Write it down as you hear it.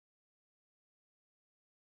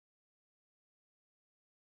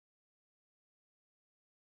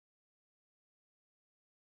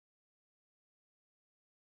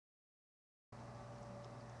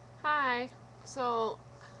Hi. So,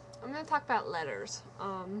 I'm going to talk about letters.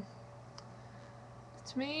 To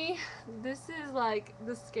me, this is like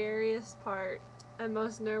the scariest part and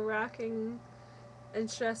most nerve-wracking and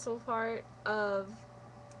stressful part of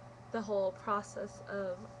the whole process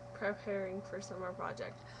of preparing for summer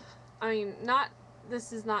project. I mean,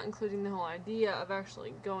 this is not including the whole idea of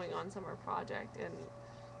actually going on summer project and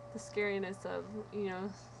the scariness of,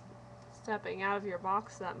 stepping out of your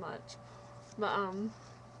box that much. But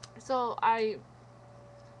so I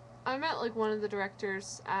met like one of the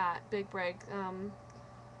directors at Big Break.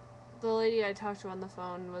 The lady I talked to on the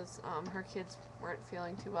phone was her kids weren't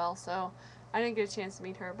feeling too well, so I didn't get a chance to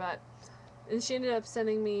meet her. And she ended up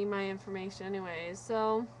sending me my information anyways.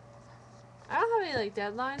 So I don't have any like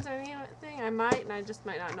deadlines or anything. I might, and I just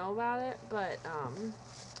might not know about it. But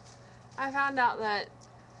I found out that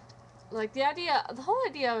like the whole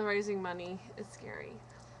idea of raising money is scary.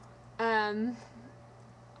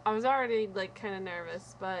 I was already like kind of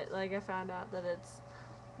nervous, but like I found out that it's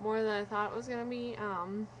more than I thought it was gonna be.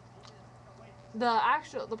 The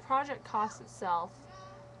project cost itself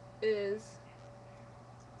is,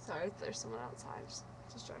 sorry, there's someone outside just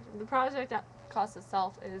distracted. The project cost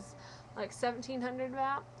itself is like 1,700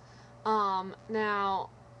 baht. Now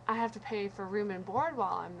I have to pay for room and board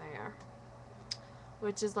while I'm there,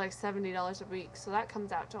 which is like $70 a week, so that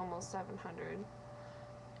comes out to almost 700.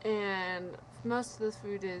 And most of the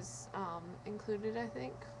food is included, I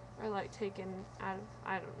think, or like taken out of.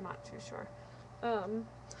 I'm not too sure. And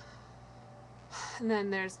then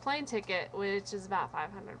there's plane ticket, which is about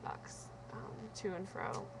 500 bucks to and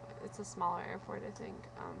fro. It's a smaller airport, I think.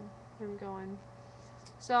 I'm going.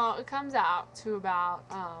 So it comes out to about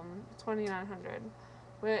 2,900,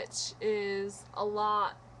 which is a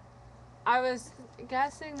lot. I was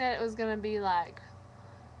guessing that it was gonna be like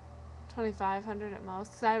 2,500 at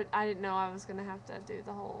most, because I didn't know I was gonna have to do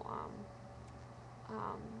the whole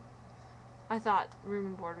I thought room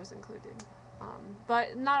and board was included,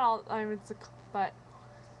 but not all. But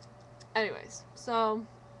anyways, so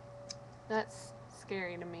that's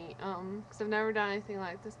scary to me, because I've never done anything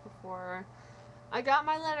like this before. I got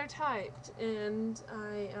my letter typed, and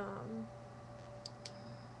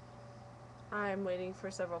I'm waiting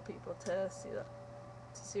for several people to see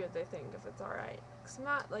what they think, if it's alright. Because I'm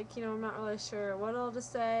not, I'm not really sure what all to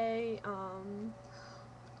say.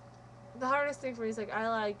 The hardest thing for me is, I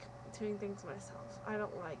like doing things myself. I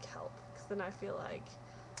don't like help, because then I feel like,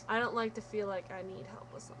 I don't like to feel like I need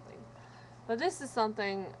help with something. But this is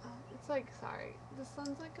something, it's sorry, the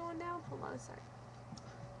sun's going down? Hold on a sec.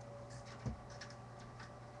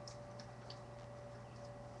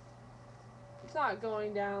 It's not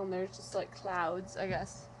going down, there's just clouds, I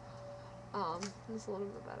guess. It's a little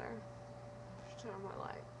bit better. Turn on my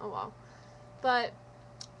light. Oh well. But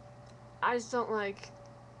I just don't like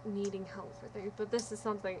needing help for things. But this is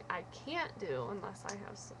something I can't do unless I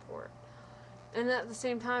have support. And at the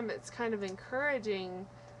same time, it's kind of encouraging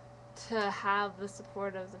to have the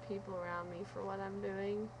support of the people around me for what I'm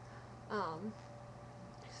doing.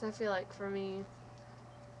 Because I feel like for me,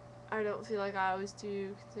 I don't feel like I always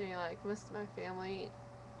do, considering most of my family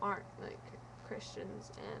aren't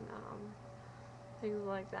Christians and things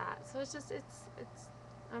like that. So it's just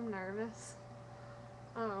I'm nervous.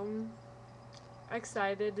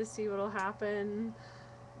 Excited to see what'll happen,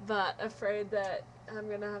 but afraid that I'm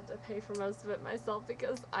gonna have to pay for most of it myself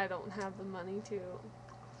because I don't have the money to.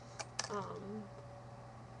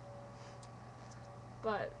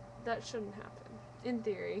 But that shouldn't happen, in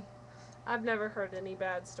theory. I've never heard any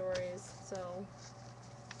bad stories, so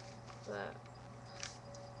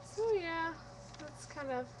yeah, that's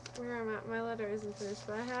kind of where I'm at. My letter isn't finished,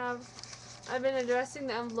 but I've been addressing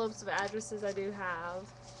the envelopes of addresses I do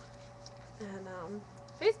have. And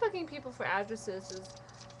Facebooking people for addresses is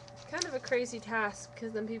kind of a crazy task,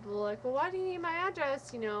 because then people are like, well, why do you need my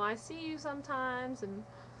address? I see you sometimes,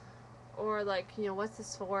 or what's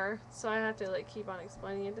this for? So I have to keep on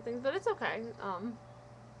explaining it to things, but it's okay.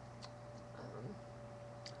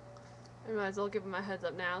 I might as well give them a heads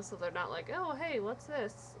up now, so they're not like, oh, hey, what's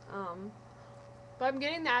this? But I'm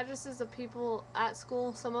getting the addresses of people at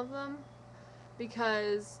school, some of them,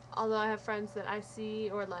 because although I have friends that I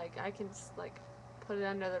see, or I can just put it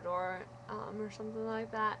under the door, or something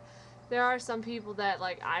like that, there are some people that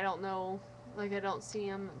I don't know, I don't see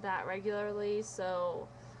them that regularly, so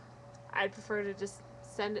I'd prefer to just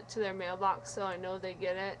send it to their mailbox so I know they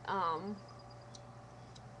get it.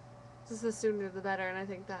 Just the sooner the better, and I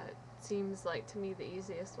think that seems to me the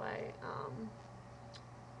easiest way.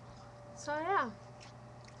 So yeah,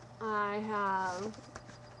 I have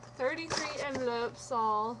 33 envelopes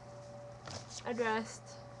all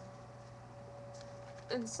addressed,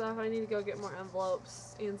 and stuff. I need to go get more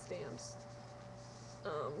envelopes and stamps.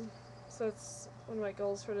 So that's one of my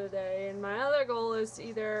goals for today. And my other goal is to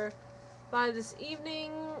either by this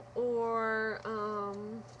evening or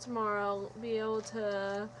tomorrow be able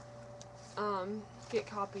to get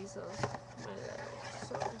copies of my letters.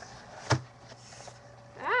 So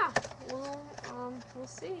yeah, we'll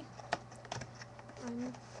see.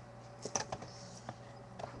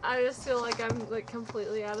 I just feel like I'm like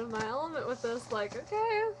completely out of my element with this. Like,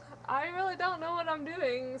 okay, I really don't know what I'm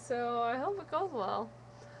doing, so I hope it goes well.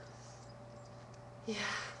 Yeah.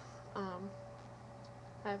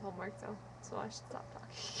 I have homework though, so I should stop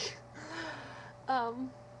talking.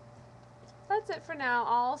 That's it for now.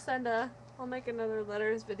 I'll make another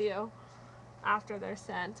letters video after they're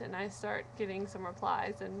sent and I start getting some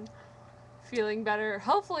replies and feeling better,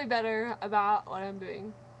 hopefully better about what I'm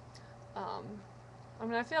doing. I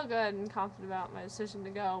mean, I feel good and confident about my decision to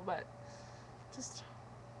go, but just,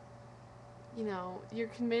 you know, you're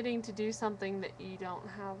committing to do something that you don't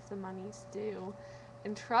have the money to do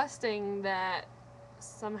and trusting that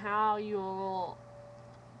somehow you'll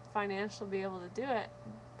financially be able to do it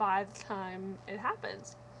by the time it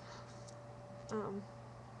happens.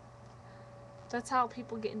 That's how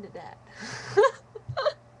people get into debt.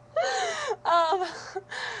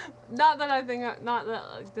 Not that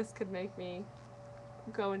like, this could make me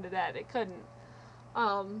go into debt. It couldn't.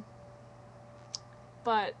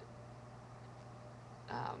 But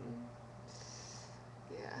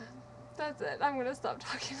yeah, that's it. I'm gonna stop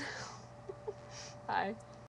talking now. Bye.